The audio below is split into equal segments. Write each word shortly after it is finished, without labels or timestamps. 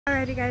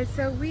Alrighty guys,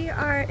 so we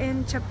are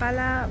in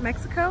Chapala,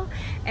 Mexico,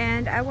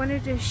 and I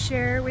wanted to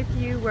share with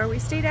you where we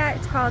stayed at.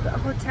 It's called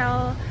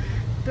Hotel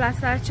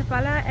Plaza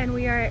Chapala, and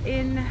we are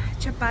in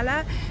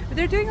Chapala.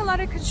 They're doing a lot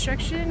of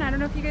construction. I don't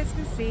know if you guys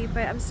can see,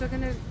 but I'm still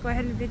gonna go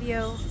ahead and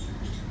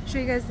show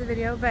you guys the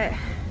video. But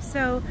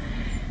so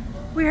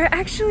we're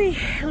actually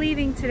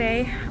leaving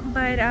today,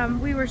 but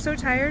we were so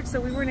tired, so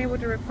we weren't able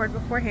to record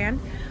beforehand.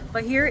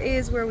 But here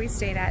is where we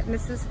stayed at, and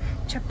this is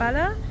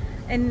Chapala,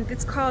 and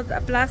it's called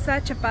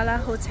Plaza Chapala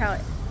Hotel.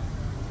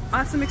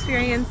 Awesome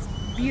experience,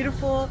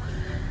 beautiful,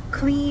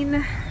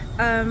 clean.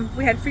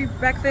 We had free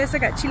breakfast. I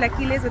got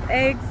chilaquiles with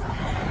eggs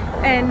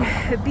and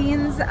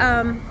beans.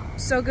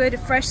 So good,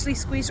 freshly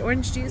squeezed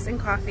orange juice and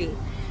coffee.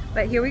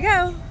 But here we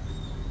go.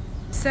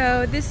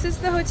 So this is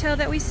the hotel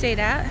that we stayed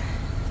at.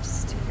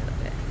 Just take a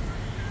little bit.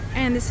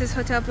 And this is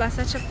Hotel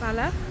Plaza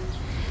Chapala,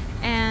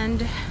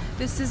 and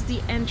this is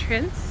the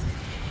entrance.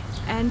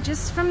 And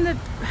just from the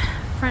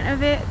front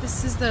of it,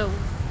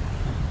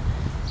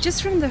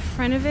 just from the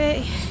front of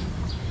it,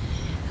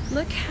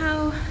 look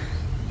how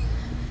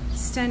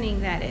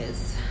stunning that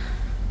is.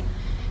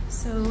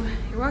 So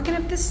you're walking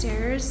up the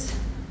stairs,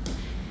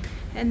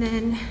 and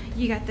then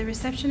you got the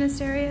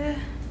receptionist area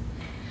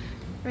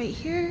right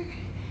here.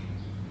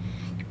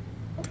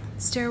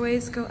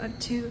 Stairways go up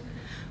to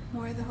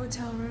more of the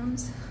hotel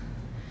rooms.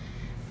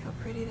 How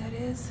pretty that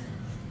is.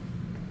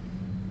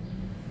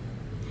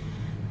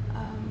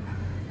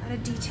 A lot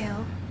of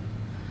detail,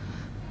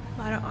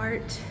 a lot of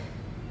art.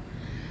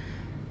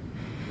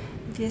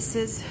 This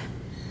is,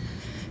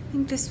 I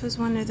think this was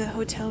one of the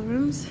hotel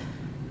rooms.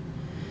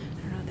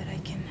 I don't know that I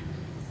can.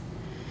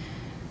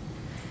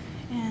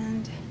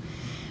 And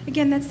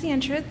again, that's the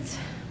entrance,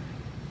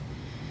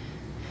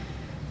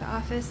 the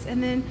office,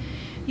 and then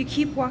you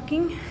keep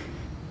walking.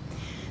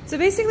 So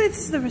basically this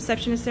is the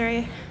receptionist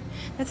area.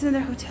 That's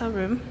another hotel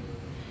room.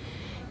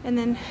 And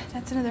then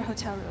that's another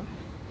hotel room.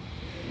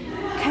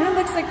 Kind of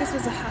looks like this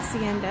was a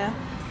hacienda.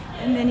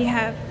 And then you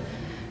have,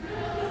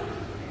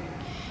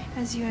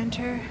 as you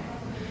enter,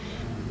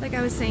 like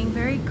I was saying,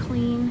 very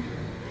clean,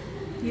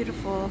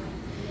 beautiful,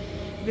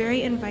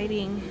 very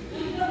inviting.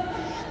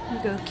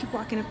 You keep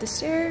walking up the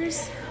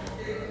stairs.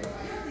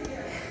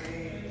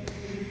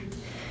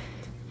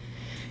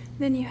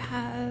 Then you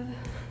have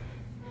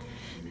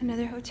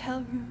another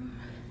hotel room.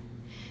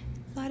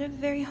 A lot of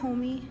very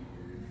homey.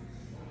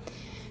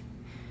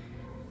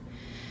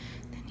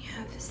 Then you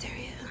have this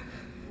area.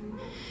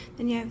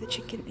 Then you have the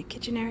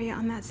kitchen area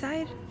on that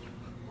side.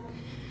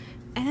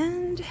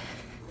 And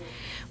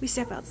we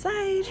step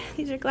outside.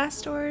 These are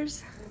glass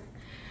doors.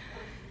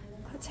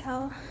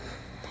 Hotel.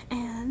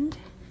 And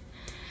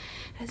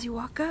as you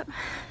walk up,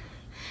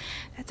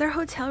 that's our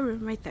hotel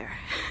room right there.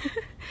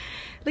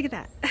 Look at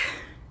that.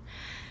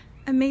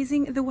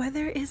 Amazing. The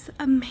weather is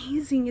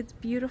amazing. It's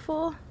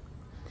beautiful.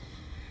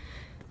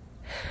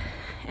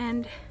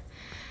 And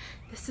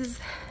this is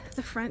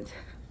the front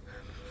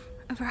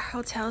of our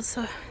hotel,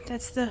 so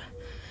that's the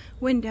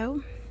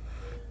window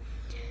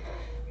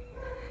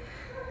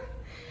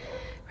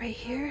right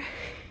here.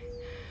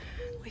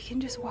 We can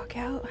just walk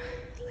out.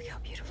 Look how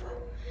beautiful.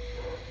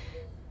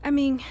 I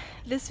mean,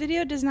 this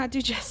video does not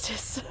do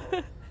justice,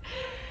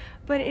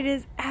 but it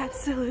is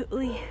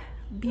absolutely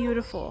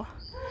beautiful.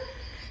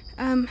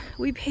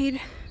 We paid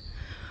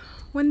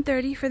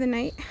 $130 for the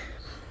night.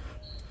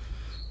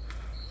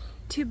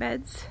 2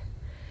 beds.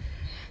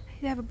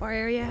 They have a bar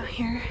area out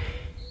here.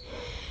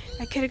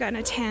 I could have gotten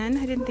a tan.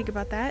 I didn't think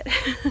about that.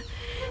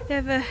 They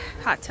have a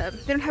hot tub.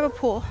 They don't have a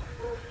pool.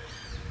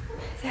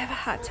 They have a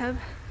hot tub.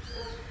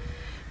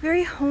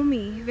 Very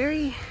homey,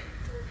 very,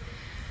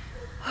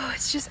 oh,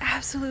 it's just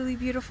absolutely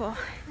beautiful.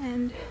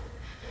 And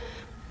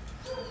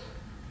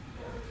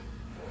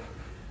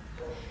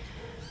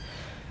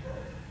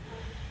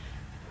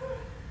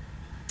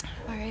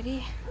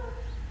alrighty,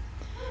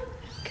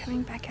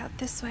 coming back out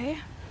this way.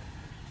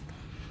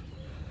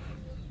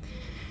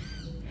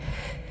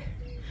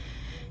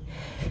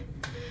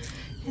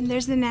 And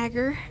there's the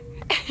Nagger.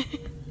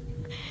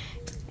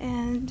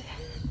 And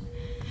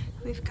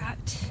we've got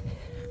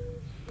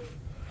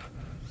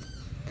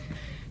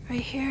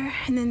right here,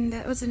 and then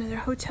that was another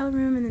hotel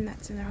room, and then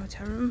that's another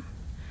hotel room.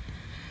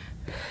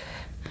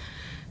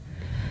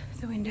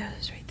 The window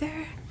is right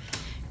there,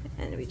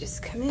 and we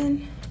just come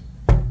in,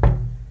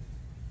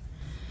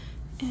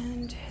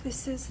 and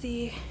this is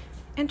the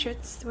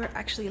entrance. We're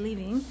actually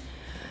leaving,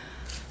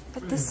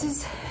 but this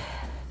is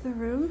the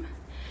room.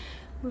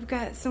 We've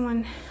got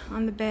someone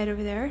on the bed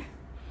over there.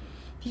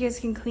 You guys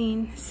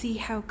can see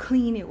how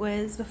clean it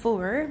was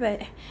before,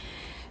 but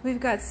we've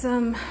got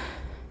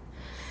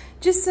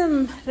just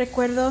some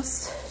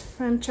recuerdos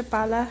from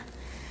Chapala.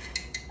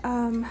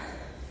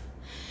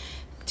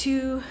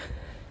 2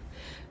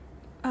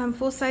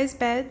 full-size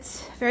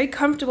beds, very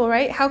comfortable,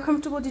 right? How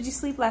comfortable did you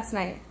sleep last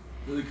night?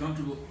 Really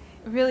comfortable.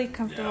 Really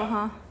comfortable,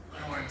 yeah.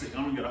 Huh? I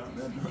don't get off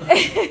the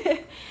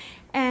bed.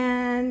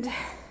 And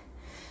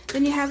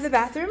then you have the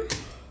bathroom.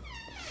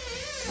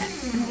 Let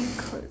me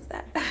close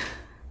that.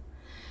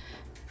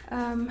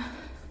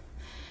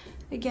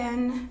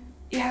 Again,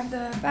 You have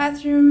the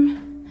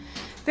bathroom.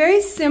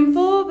 Very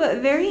simple, but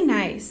very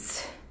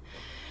nice.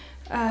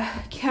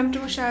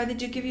 Comfortable shower. They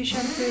do give you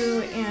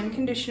shampoo and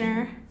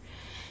conditioner.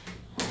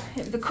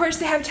 Of course,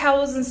 they have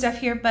towels and stuff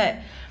here, but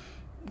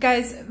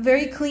guys,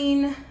 very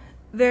clean,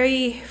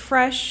 very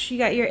fresh. You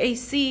got your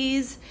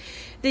ACs.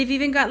 They've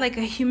even got like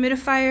a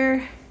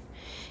humidifier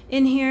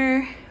in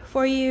here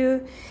for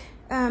you.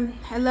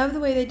 I love the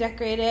way they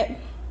decorate it.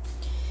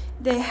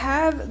 They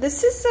have,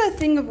 this is a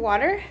thing of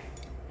water.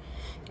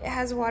 It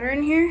has water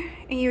in here,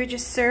 and you would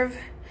just serve,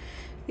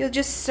 you'll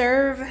just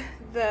serve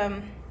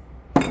the,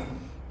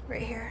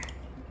 right here,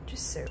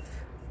 just serve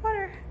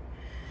water.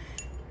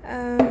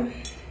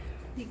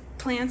 The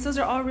plants, those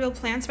are all real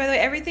plants. By the way,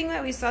 everything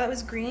that we saw that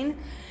was green,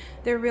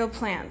 they're real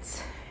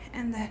plants.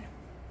 And then,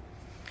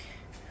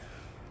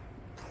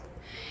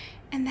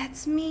 and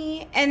that's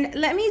me. And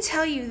let me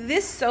tell you,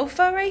 this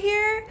sofa right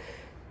here,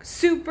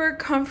 super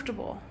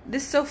comfortable.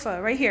 This sofa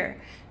right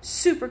here,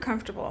 super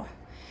comfortable.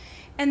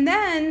 And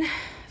then,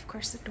 of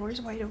course, the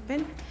door's wide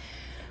open.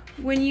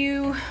 When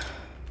you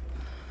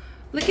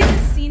look at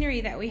the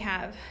scenery that we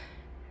have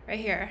right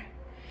here.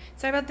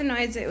 Sorry about the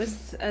noise, it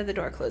was the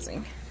door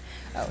closing.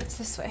 Oh, it's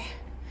this way.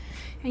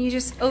 And you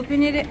just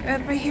open it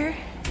up right here.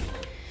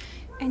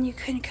 And you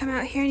can come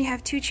out here and you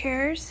have 2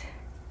 chairs.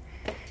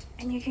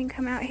 And you can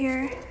come out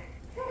here,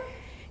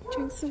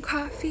 drink some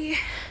coffee,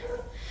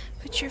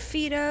 put your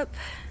feet up,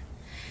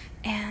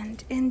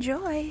 and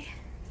enjoy.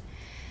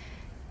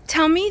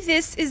 Tell me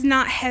this is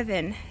not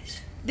heaven.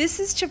 This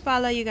is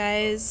Chapala, you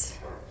guys.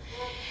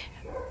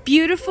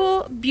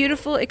 Beautiful,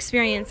 beautiful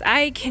experience.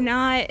 I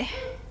cannot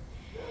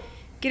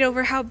get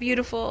over how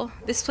beautiful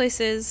this place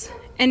is,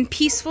 and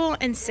peaceful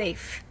and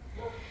safe.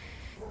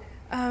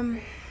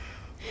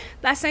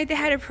 Last night they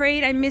had a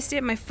parade. I missed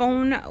it. My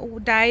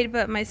phone died,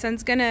 but my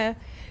son's gonna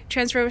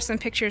transfer over some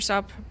pictures, so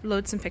I'll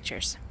load some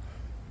pictures.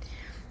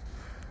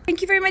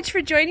 Thank you very much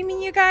for joining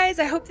me, you guys.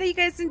 I hope that you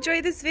guys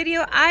enjoyed this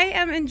video. I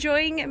am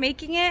enjoying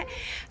making it.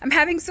 I'm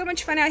having so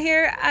much fun out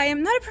here. I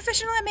am not a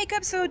professional at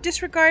makeup, so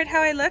disregard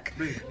how I look,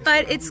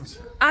 but it's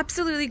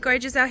absolutely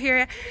gorgeous out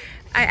here.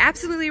 I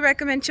absolutely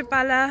recommend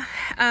Chapala.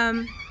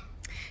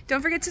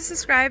 Don't forget to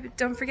subscribe.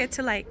 Don't forget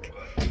to like.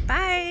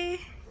 Bye.